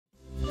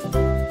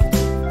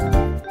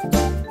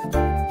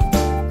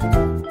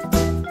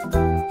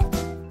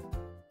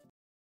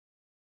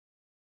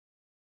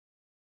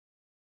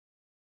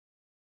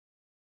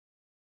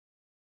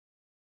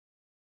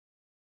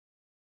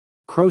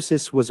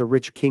Croesus was a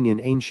rich king in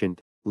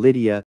ancient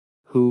Lydia,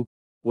 who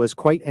was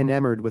quite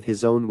enamored with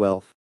his own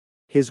wealth.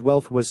 His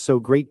wealth was so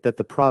great that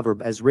the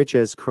proverb "as rich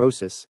as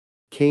Croesus"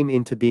 came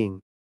into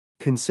being.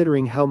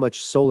 Considering how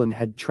much Solon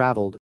had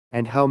traveled,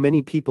 and how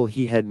many people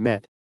he had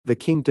met, the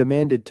king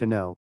demanded to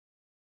know,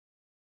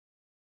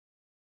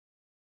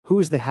 "Who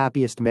is the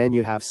happiest man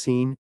you have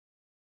seen?"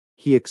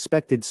 He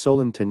expected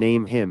Solon to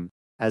name him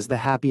as the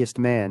happiest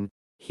man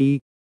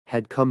he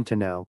had come to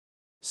know.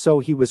 So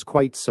he was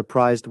quite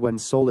surprised when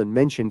Solon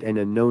mentioned an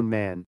unknown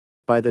man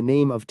by the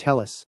name of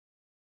Tellus.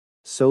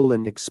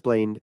 Solon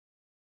explained,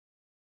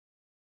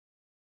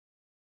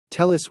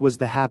 Tellus was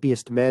the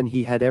happiest man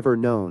he had ever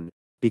known,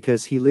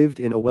 because he lived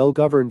in a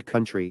well-governed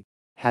country,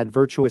 had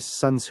virtuous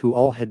sons who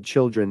all had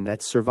children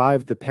that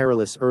survived the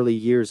perilous early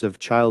years of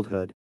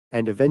childhood,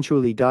 and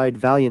eventually died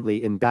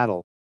valiantly in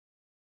battle.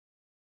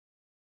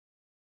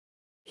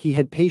 He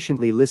had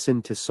patiently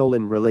listened to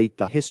Solon relate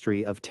the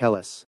history of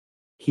Tellus.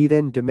 He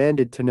then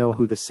demanded to know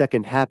who the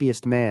second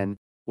happiest man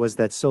was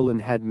that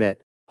Solon had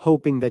met,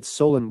 hoping that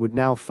Solon would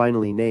now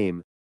finally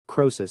name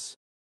Croesus.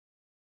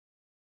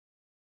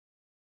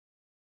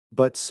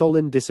 But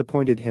Solon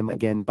disappointed him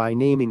again by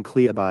naming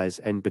Cleobis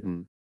and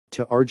Biton,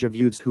 two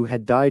Argives who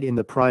had died in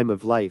the prime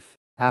of life,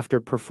 after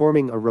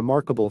performing a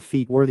remarkable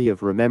feat worthy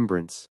of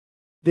remembrance.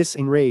 This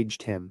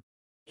enraged him.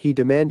 He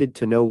demanded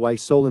to know why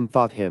Solon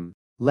thought him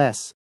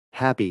less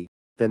happy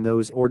than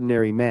those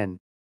ordinary men.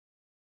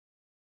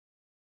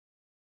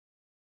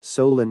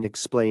 Solon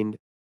explained,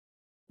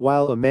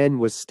 while a man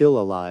was still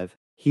alive,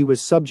 he was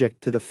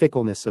subject to the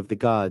fickleness of the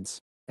gods,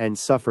 and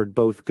suffered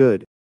both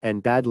good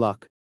and bad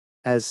luck.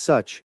 As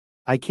such,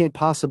 I can't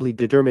possibly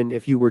determine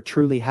if you were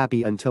truly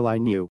happy until I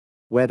knew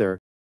whether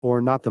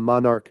or not the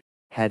monarch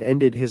had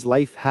ended his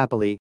life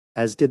happily,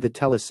 as did the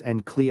Tellus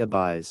and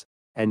Cleobis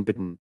and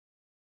Biton.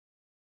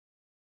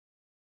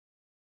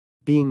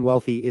 Being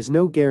wealthy is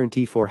no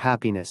guarantee for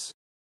happiness.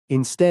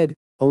 Instead,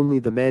 only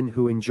the man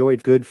who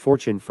enjoyed good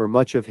fortune for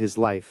much of his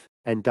life,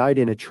 and died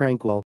in a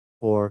tranquil,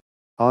 or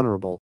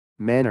honorable,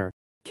 manner,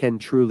 can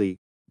truly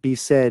be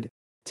said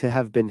to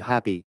have been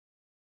happy.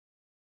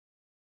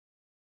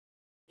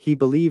 He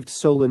believed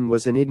Solon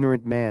was an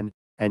ignorant man,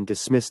 and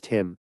dismissed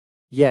him.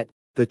 Yet,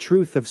 the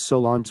truth of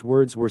Solon's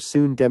words were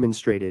soon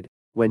demonstrated,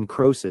 when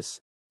Croesus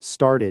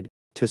started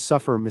to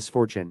suffer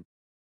misfortune.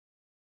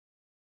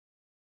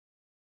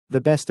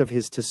 The best of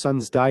his two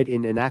sons died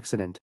in an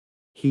accident.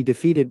 He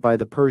defeated by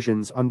the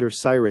Persians under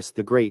Cyrus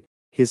the Great,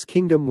 his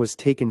kingdom was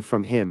taken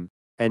from him,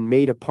 and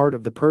made a part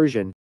of the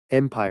Persian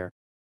Empire.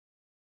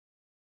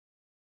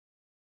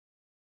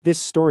 This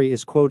story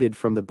is quoted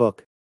from the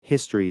book,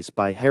 Histories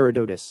by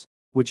Herodotus,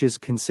 which is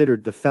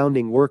considered the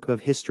founding work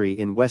of history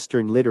in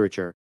Western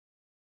literature.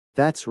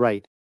 That's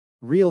right.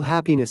 Real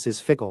happiness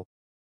is fickle.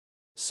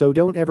 So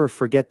don't ever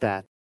forget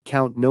that.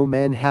 Count no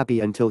man happy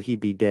until he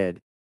be dead.